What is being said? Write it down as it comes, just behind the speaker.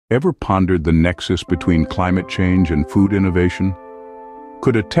Ever pondered the nexus between climate change and food innovation?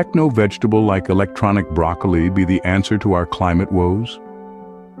 Could a techno-vegetable like electronic broccoli be the answer to our climate woes?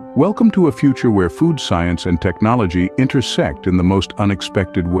 Welcome to a future where food science and technology intersect in the most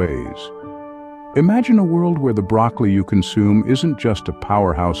unexpected ways. Imagine a world where the broccoli you consume isn't just a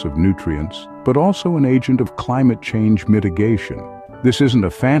powerhouse of nutrients, but also an agent of climate change mitigation. This isn't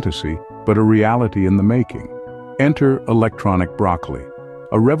a fantasy, but a reality in the making. Enter electronic broccoli,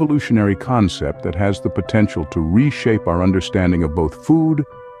 a revolutionary concept that has the potential to reshape our understanding of both food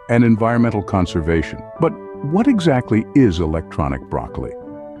and environmental conservation. But what exactly is electronic broccoli?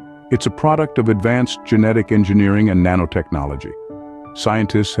 It's a product of advanced genetic engineering and nanotechnology.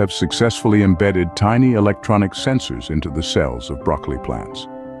 Scientists have successfully embedded tiny electronic sensors into the cells of broccoli plants.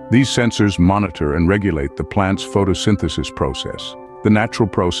 These sensors monitor and regulate the plant's photosynthesis process, the natural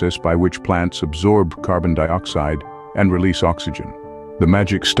process by which plants absorb carbon dioxide and release oxygen. The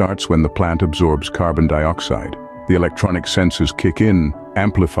magic starts when the plant absorbs carbon dioxide. The electronic sensors kick in,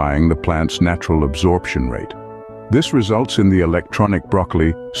 amplifying the plant's natural absorption rate. This results in the electronic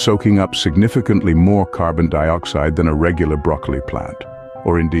broccoli soaking up significantly more carbon dioxide than a regular broccoli plant,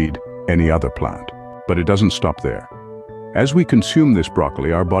 or indeed any other plant. But it doesn't stop there. As we consume this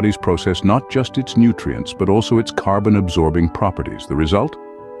broccoli, our bodies process not just its nutrients, but also its carbon-absorbing properties. The result?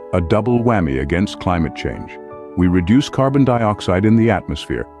 A double whammy against climate change. We reduce carbon dioxide in the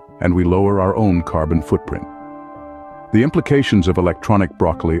atmosphere, and we lower our own carbon footprint. The implications of electronic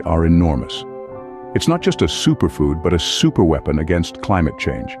broccoli are enormous. It's not just a superfood, but a superweapon against climate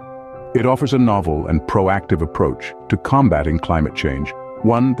change. It offers a novel and proactive approach to combating climate change,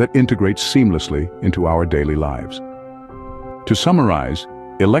 one that integrates seamlessly into our daily lives. To summarize,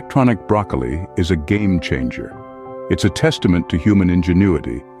 electronic broccoli is a game changer. It's a testament to human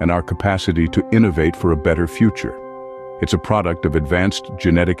ingenuity and our capacity to innovate for a better future. It's a product of advanced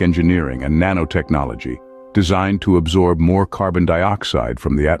genetic engineering and nanotechnology, designed to absorb more carbon dioxide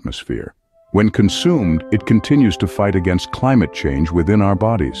from the atmosphere. When consumed, it continues to fight against climate change within our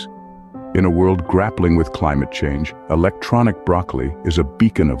bodies. In a world grappling with climate change, electronic broccoli is a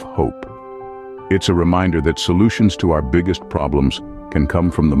beacon of hope. It's a reminder that solutions to our biggest problems can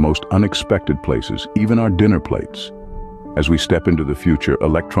come from the most unexpected places, even our dinner plates. As we step into the future,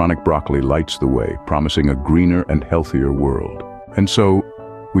 electronic broccoli lights the way, promising a greener and healthier world. And so,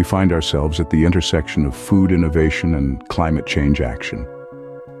 we find ourselves at the intersection of food innovation and climate change action.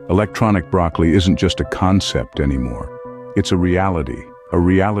 Electronic broccoli isn't just a concept anymore. It's a reality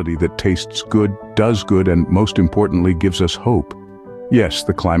that tastes good, does good, and most importantly, gives us hope. Yes,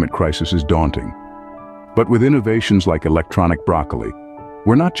 the climate crisis is daunting. But with innovations like electronic broccoli,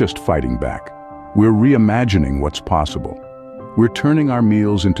 we're not just fighting back. We're reimagining what's possible. We're turning our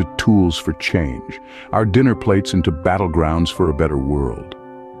meals into tools for change, our dinner plates into battlegrounds for a better world.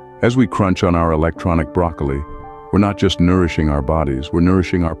 As we crunch on our electronic broccoli, we're not just nourishing our bodies, we're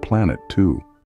nourishing our planet too.